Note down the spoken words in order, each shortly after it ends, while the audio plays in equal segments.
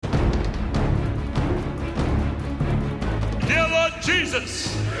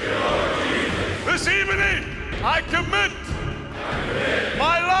Jesus, this evening I commit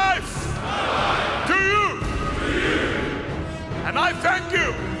my life to you. And I thank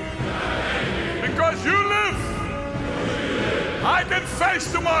you because you live. I can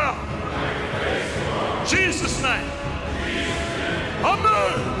face tomorrow. Jesus' name.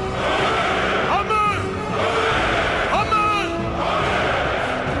 Amen. Amen. Amen.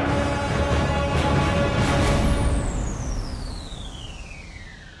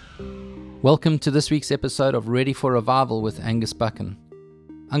 Welcome to this week's episode of Ready for Revival with Angus Buchan.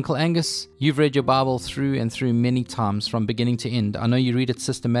 Uncle Angus, you've read your Bible through and through many times from beginning to end. I know you read it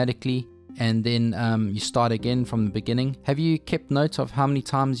systematically and then you start again from the beginning. Have you kept note of how many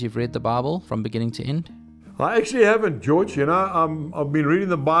times you've read the Bible from beginning to end? I actually haven't, George. I've been reading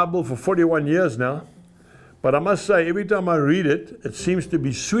the Bible for 41 years now. But I must say, every time I read it, it seems to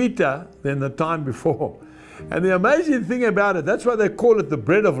be sweeter than the time before. And the amazing thing about it, that's why they call it the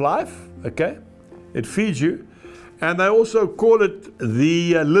bread of life, okay? It feeds you. And they also call it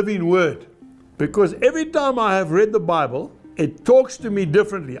the living word. Because every time I have read the Bible, it talks to me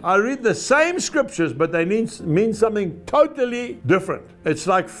differently. I read the same scriptures, but they mean something totally different. It's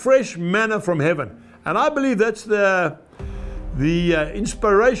like fresh manna from heaven. And I believe that's the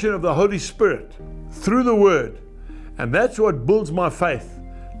inspiration of the Holy Spirit through the Word. And that's what builds my faith,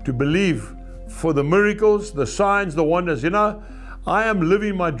 to believe for the miracles, the signs, the wonders. I am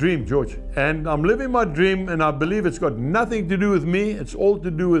living my dream, George. And I'm living my dream, and I believe it's got nothing to do with me. It's all to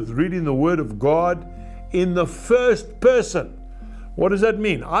do with reading the Word of God in the first person. What does that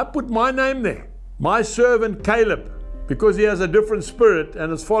mean? I put my name there. My servant Caleb, because he has a different spirit and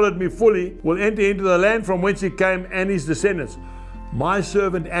has followed me fully, will enter into the land from whence he came and his descendants. My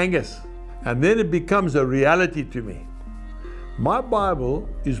servant Angus. And then it becomes a reality to me. My Bible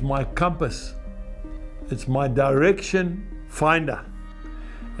is my compass. It's my direction finder.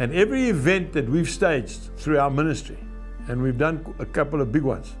 And every event that we've staged through our ministry, and we've done a couple of big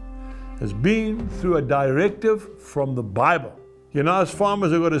ones, has been through a directive from the Bible. As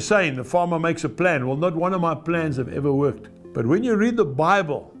farmers have got a saying, the farmer makes a plan. Well, not one of my plans have ever worked. But when you read the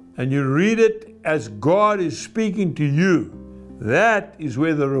Bible and you read it as God is speaking to you, that is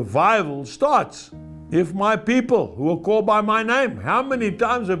where the revival starts. If my people who are called by my name, how many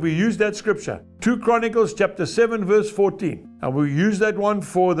times have we used that scripture? 2 Chronicles chapter 7 verse 14. And we used that one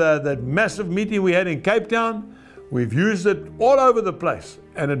for that massive meeting we had in Cape Town. We've used it all over the place,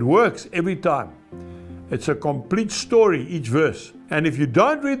 and it works every time. It's a complete story, each verse. And if you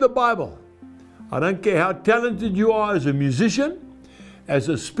don't read the Bible, I don't care how talented you are as a musician, as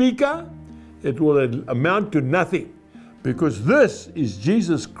a speaker, it will amount to nothing. Because this is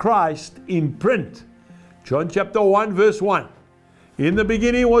Jesus Christ in print. John chapter 1 verse 1. In the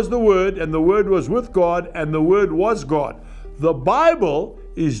beginning was the Word, and the Word was with God, and the Word was God. The Bible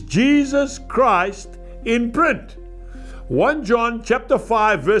is Jesus Christ in print. 1 John chapter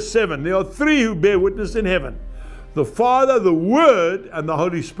 5 verse 7. There are three who bear witness in heaven: the Father, the Word, and the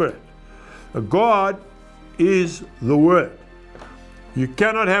Holy Spirit. God is the Word. You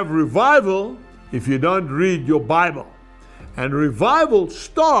cannot have revival if you don't read your Bible. And revival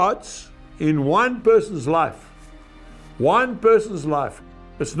starts in one person's life. One person's life.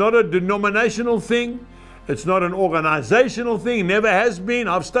 It's not a denominational thing. It's not an organizational thing. Never has been.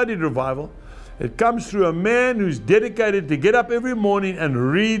 I've studied revival. It comes through a man who's dedicated to get up every morning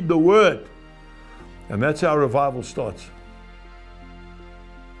and read the Word. And that's how revival starts.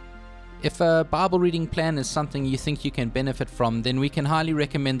 If a Bible reading plan is something you think you can benefit from, then we can highly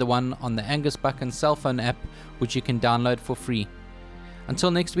recommend the one on the Angus Buchan cell phone app, which you can download for free. Until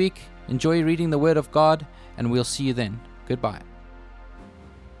next week, enjoy reading the Word of God, and we'll see you then. Goodbye.